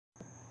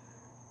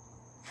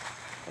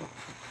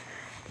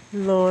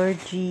Lord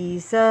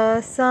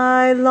Jesus,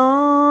 I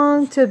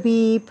long to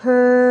be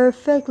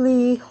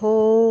perfectly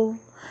whole.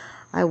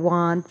 I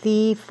want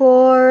Thee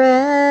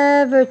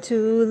forever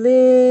to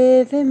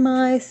live in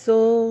my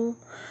soul.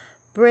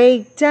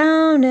 Break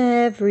down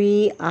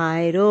every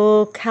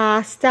idol,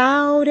 cast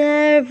out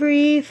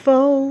every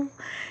foe.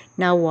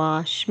 Now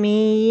wash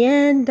me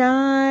and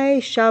I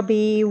shall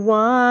be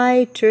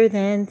whiter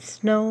than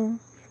snow.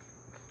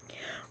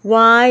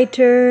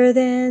 Whiter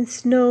than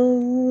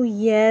snow,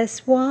 yes,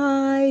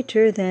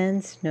 whiter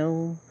than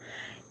snow.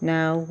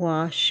 Now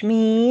wash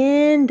me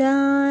and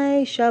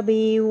I shall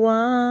be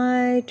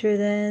whiter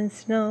than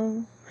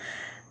snow.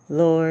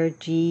 Lord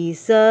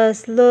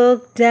Jesus,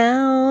 look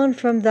down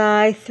from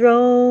Thy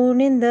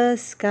throne in the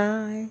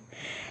sky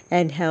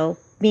and help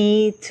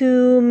me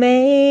to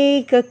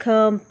make a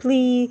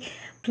complete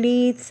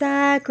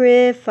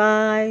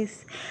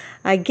sacrifice.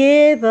 I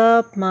give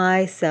up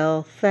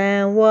myself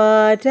and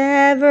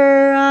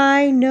whatever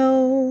I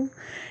know.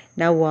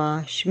 Now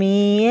wash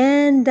me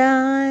and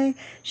I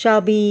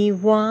shall be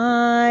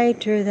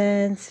whiter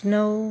than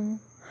snow.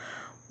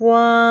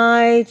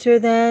 Whiter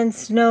than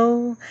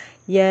snow,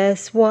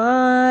 yes,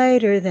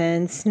 whiter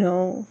than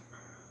snow.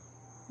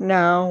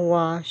 Now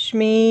wash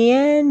me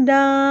and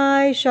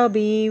I shall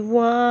be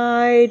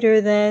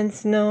whiter than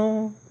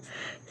snow.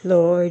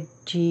 Lord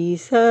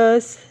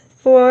Jesus,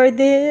 for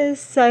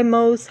this I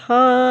most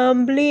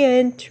humbly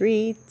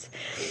entreat.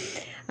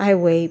 I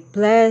wait,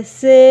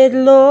 blessed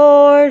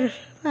Lord,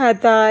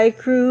 at Thy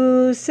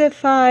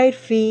crucified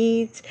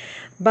feet.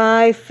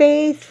 By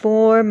faith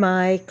for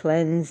my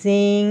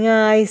cleansing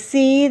I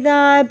see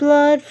Thy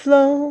blood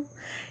flow.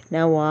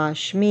 Now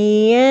wash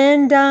me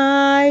and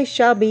I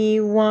shall be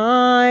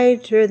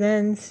whiter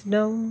than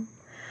snow.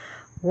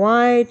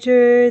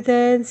 Whiter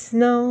than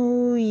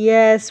snow,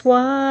 yes,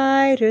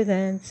 whiter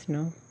than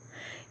snow.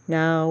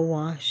 Now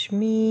wash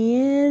me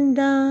and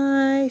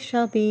I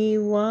shall be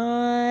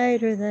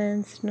whiter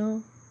than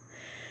snow.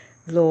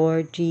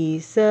 Lord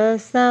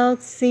Jesus, Thou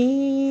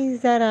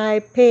seest that I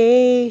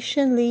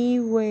patiently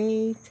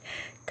wait.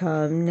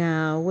 Come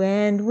now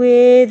and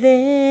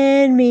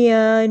within me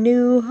a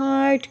new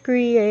heart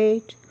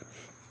create.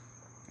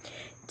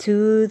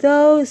 To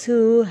those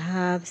who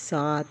have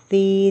sought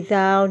Thee,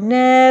 Thou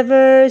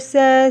never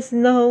says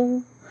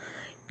no.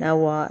 Now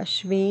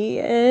wash me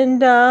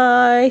and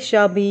I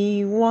shall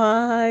be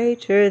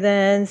whiter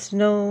than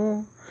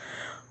snow.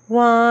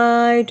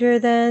 Whiter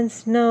than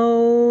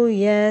snow,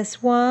 yes,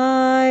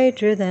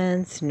 whiter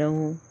than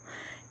snow.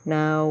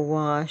 Now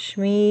wash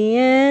me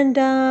and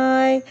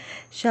I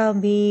shall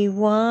be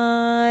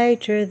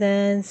whiter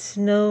than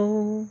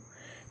snow.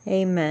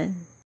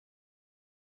 Amen.